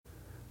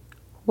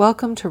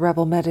Welcome to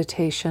Rebel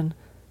Meditation.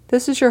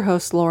 This is your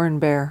host, Lauren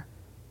Bear.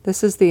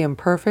 This is the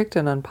Imperfect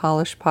and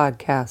Unpolished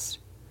podcast.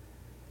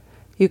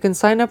 You can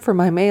sign up for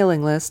my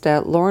mailing list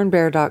at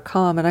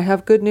laurenbear.com, and I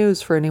have good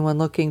news for anyone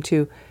looking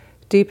to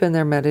deepen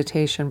their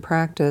meditation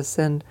practice,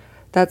 and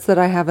that's that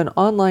I have an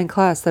online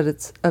class that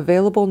it's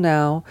available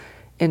now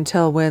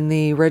until when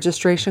the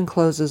registration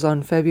closes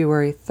on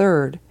February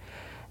 3rd.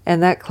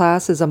 And that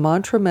class is a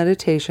mantra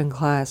meditation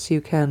class.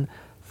 You can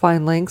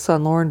find links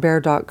on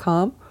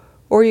laurenbear.com,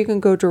 or you can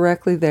go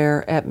directly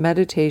there at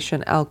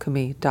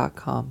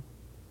meditationalchemy.com.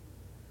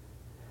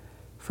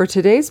 For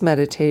today's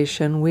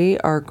meditation, we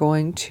are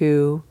going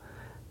to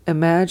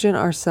imagine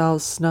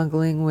ourselves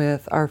snuggling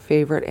with our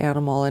favorite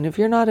animal. And if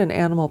you're not an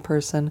animal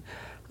person,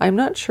 I'm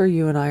not sure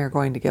you and I are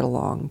going to get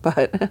along,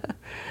 but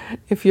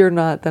if you're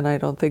not, then I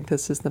don't think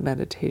this is the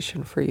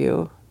meditation for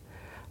you.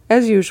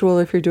 As usual,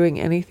 if you're doing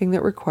anything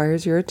that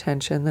requires your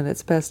attention, then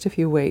it's best if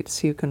you wait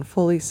so you can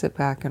fully sit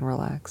back and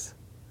relax.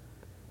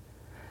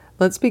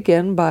 Let's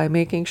begin by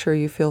making sure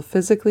you feel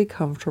physically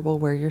comfortable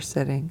where you're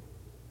sitting.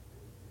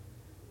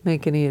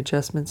 Make any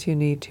adjustments you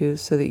need to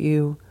so that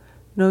you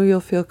know you'll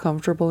feel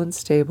comfortable and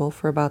stable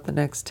for about the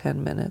next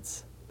 10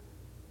 minutes.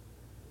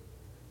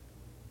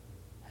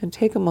 And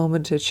take a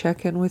moment to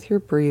check in with your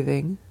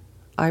breathing.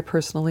 I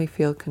personally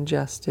feel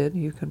congested.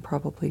 You can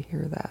probably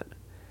hear that.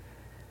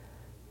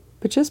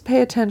 But just pay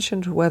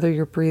attention to whether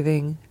you're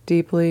breathing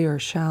deeply or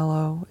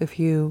shallow, if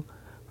you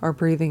are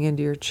breathing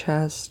into your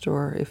chest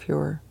or if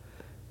you're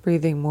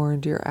breathing more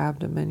into your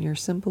abdomen. You're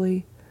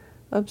simply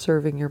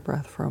observing your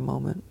breath for a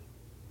moment.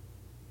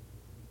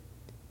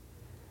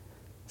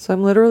 So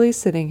I'm literally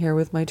sitting here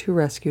with my 2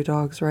 rescue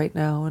dogs right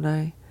now, and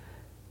I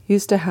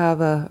used to have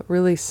a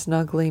really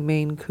snuggly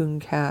Maine Coon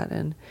cat,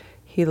 and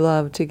he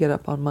loved to get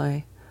up on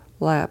my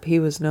lap. He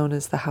was known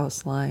as the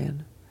house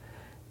lion.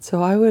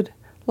 So I would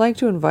like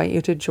to invite you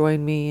to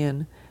join me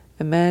in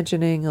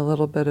imagining a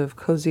little bit of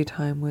cozy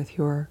time with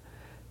your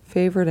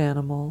favorite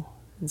animal.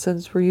 And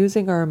since we're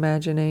using our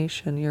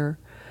imagination, you're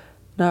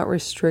not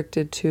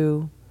restricted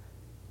to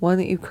one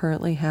that you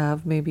currently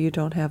have. Maybe you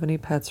don't have any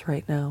pets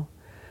right now,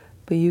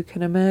 but you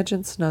can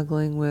imagine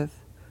snuggling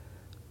with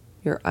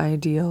your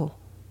ideal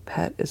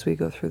pet as we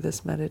go through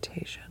this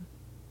meditation.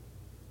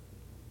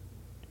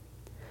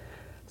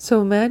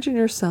 So imagine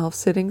yourself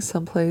sitting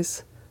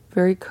someplace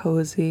very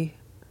cozy,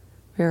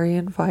 very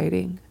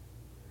inviting,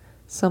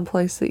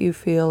 someplace that you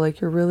feel like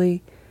you're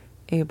really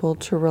able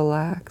to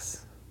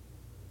relax,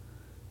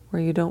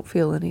 where you don't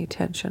feel any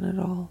tension at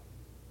all.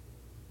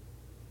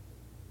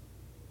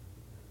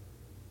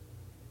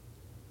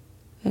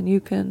 And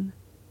you can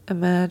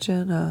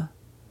imagine a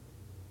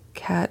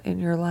cat in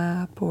your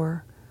lap,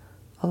 or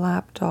a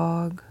lap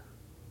dog,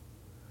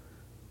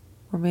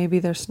 or maybe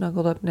they're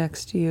snuggled up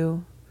next to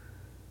you.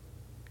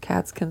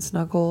 Cats can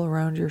snuggle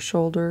around your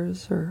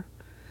shoulders or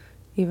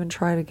even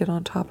try to get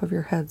on top of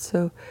your head.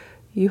 So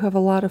you have a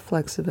lot of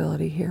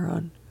flexibility here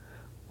on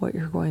what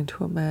you're going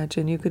to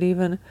imagine. You could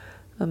even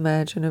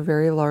imagine a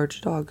very large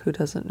dog who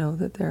doesn't know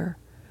that they're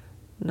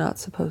not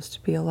supposed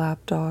to be a lap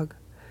dog,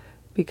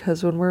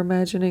 because when we're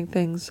imagining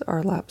things,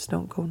 our laps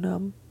don't go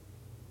numb.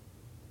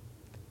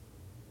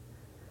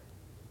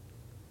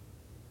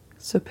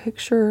 So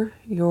picture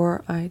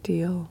your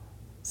ideal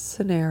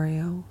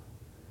scenario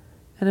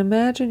and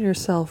imagine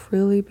yourself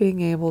really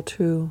being able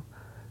to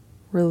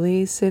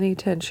release any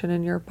tension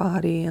in your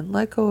body and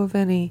let go of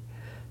any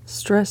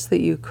stress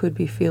that you could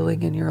be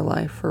feeling in your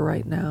life for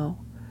right now.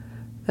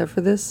 That for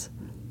this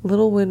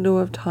little window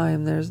of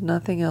time, there's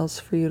nothing else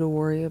for you to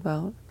worry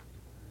about,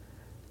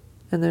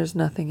 and there's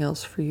nothing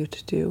else for you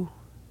to do.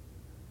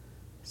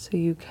 So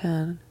you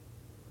can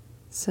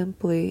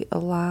simply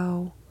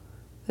allow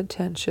the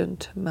tension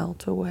to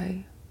melt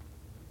away.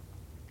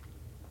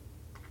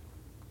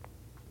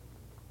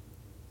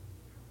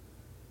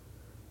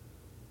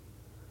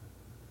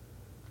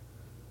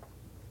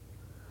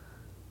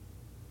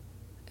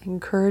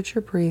 Encourage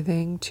your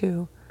breathing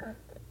to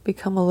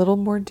become a little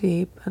more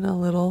deep and a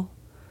little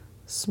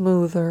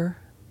smoother.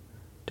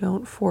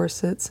 Don't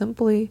force it.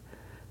 Simply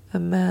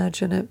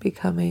imagine it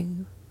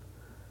becoming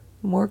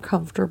more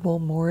comfortable,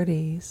 more at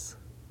ease.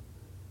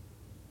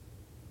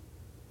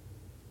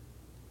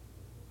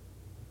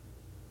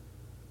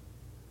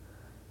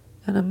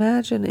 And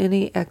imagine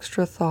any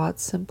extra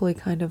thoughts simply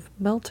kind of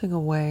melting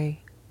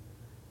away.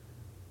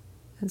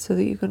 And so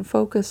that you can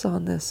focus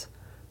on this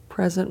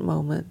present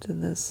moment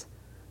and this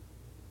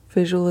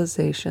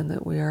visualization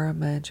that we are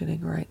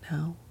imagining right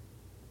now.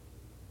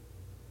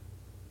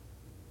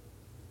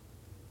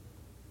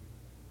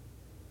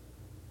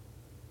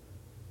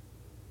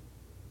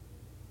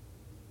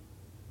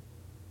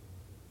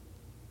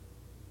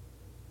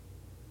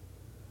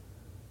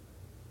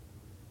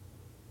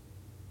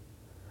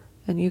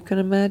 And you can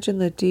imagine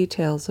the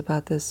details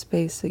about this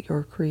space that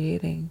you're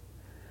creating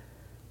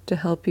to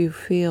help you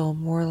feel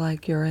more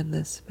like you're in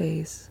this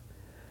space.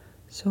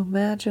 So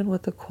imagine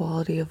what the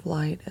quality of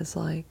light is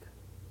like,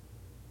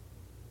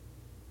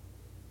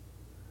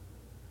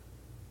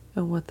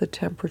 and what the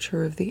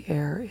temperature of the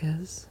air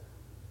is.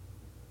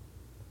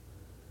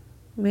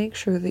 make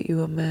sure that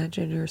you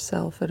imagine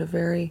yourself at a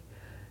very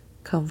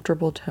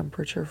comfortable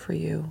temperature for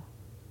you.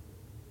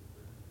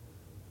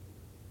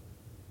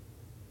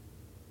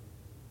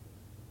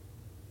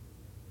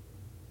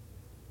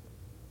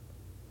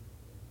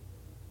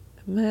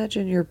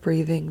 Imagine your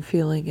breathing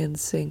feeling in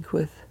sync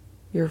with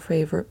your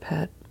favorite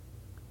pet,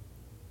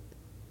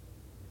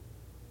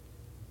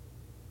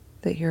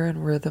 that you're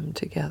in rhythm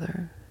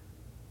together.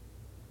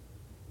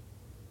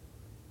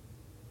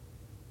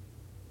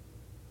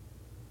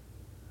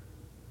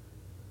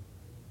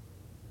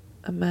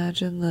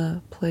 Imagine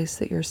the place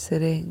that you're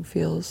sitting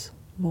feels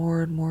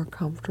more and more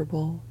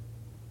comfortable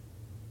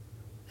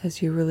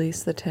as you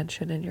release the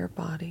tension in your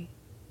body.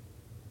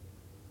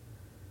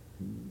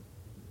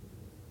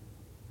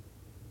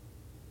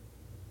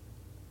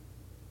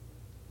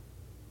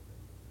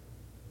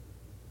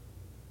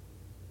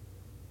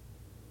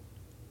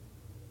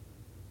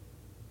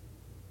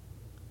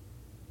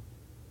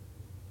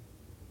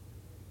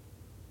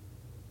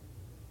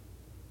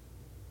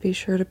 Be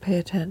sure to pay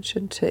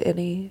attention to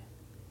any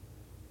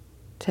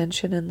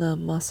tension in the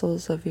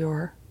muscles of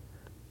your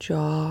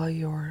jaw,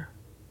 your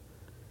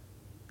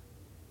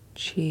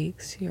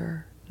cheeks,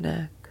 your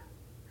neck,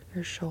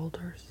 your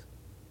shoulders,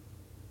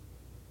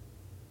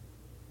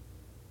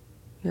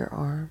 your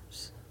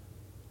arms,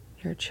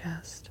 your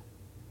chest.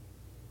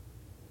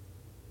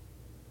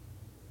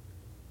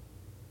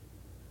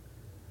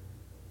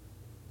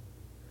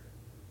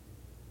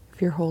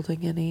 If you're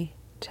holding any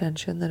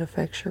tension that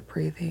affects your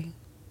breathing,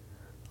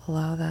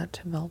 allow that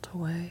to melt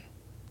away.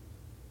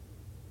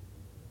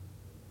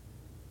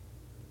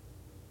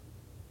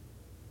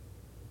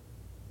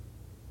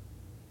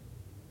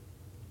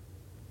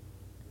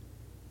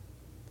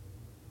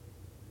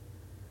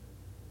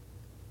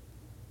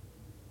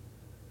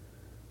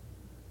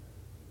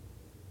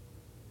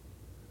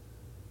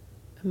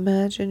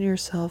 Imagine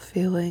yourself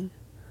feeling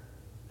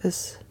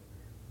this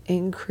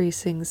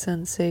increasing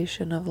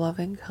sensation of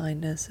loving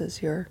kindness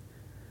as you're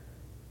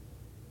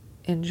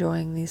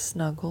enjoying these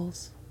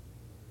snuggles.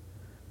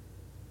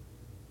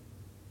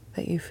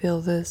 That you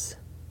feel this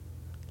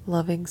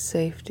loving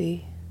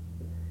safety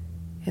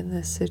in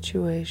this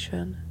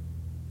situation.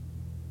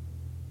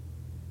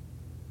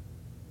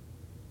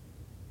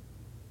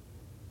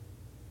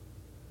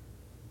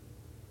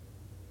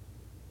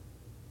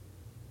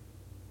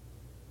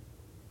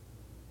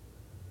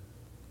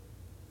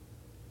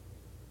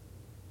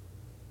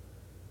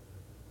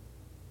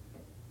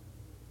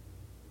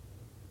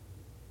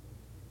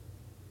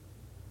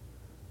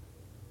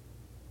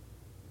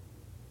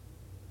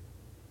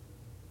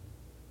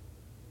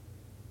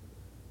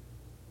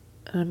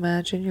 And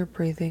imagine your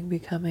breathing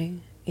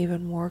becoming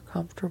even more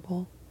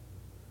comfortable.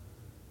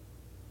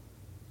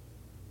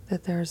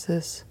 That there's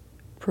this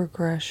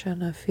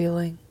progression of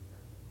feeling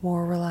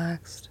more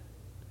relaxed,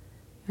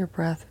 your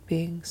breath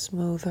being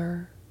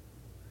smoother.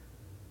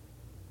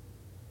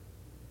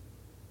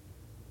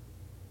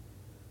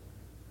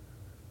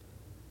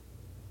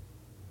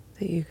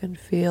 That you can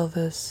feel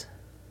this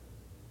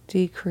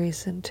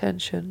decrease in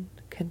tension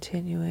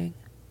continuing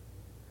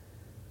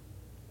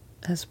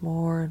as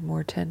more and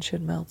more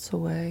tension melts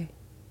away.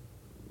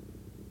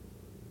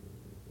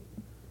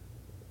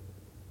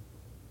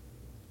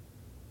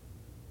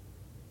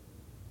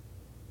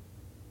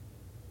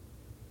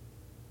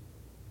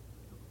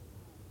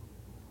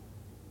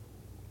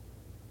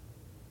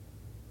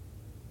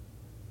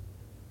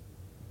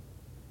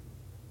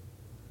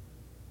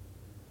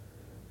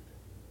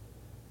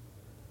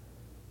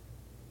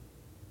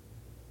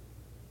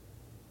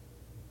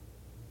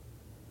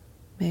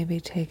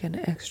 Maybe take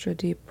an extra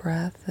deep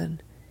breath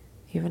and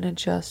even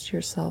adjust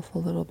yourself a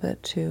little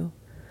bit to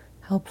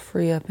help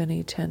free up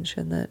any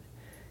tension that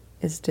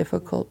is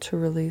difficult to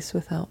release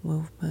without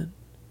movement.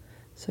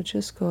 So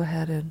just go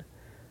ahead and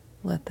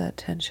let that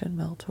tension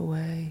melt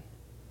away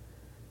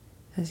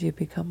as you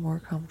become more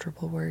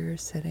comfortable where you're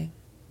sitting.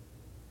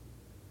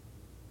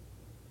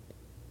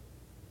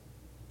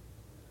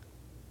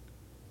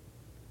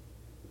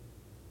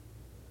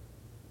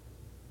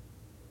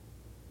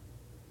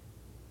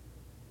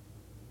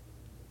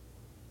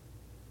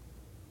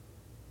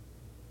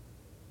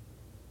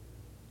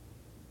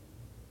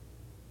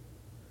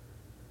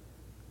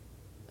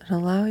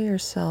 And allow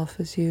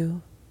yourself as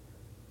you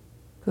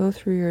go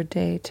through your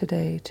day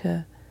today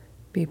to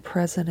be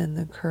present in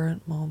the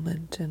current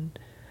moment and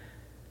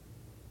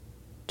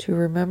to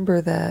remember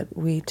that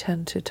we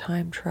tend to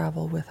time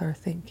travel with our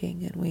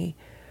thinking and we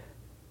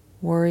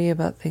worry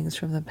about things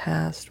from the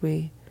past.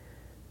 We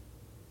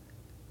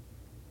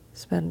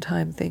spend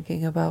time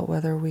thinking about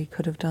whether we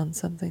could have done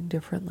something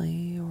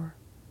differently, or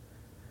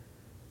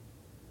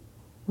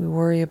we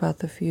worry about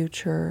the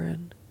future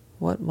and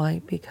what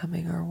might be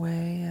coming our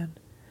way, and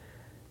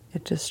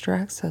it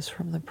distracts us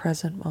from the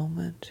present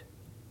moment.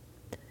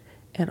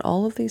 And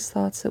all of these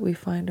thoughts that we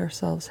find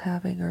ourselves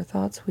having are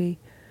thoughts we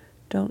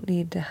don't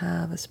need to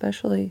have,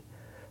 especially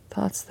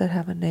thoughts that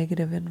have a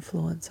negative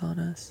influence on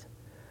us.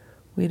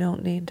 We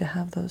don't need to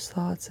have those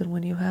thoughts, and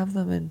when you have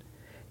them and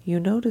you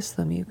notice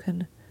them, you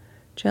can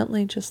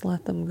gently just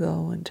let them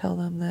go and tell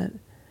them that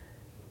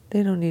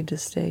They don't need to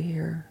stay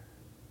here.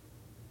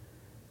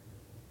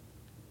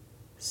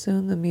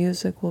 Soon the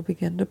music will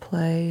begin to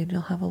play and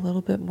you'll have a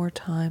little bit more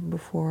time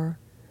before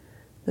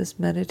this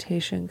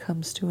meditation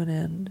comes to an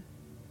end.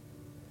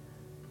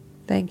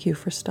 Thank you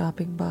for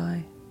stopping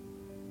by.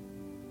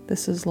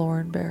 This is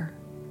Lauren Bear.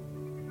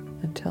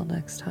 Until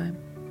next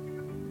time.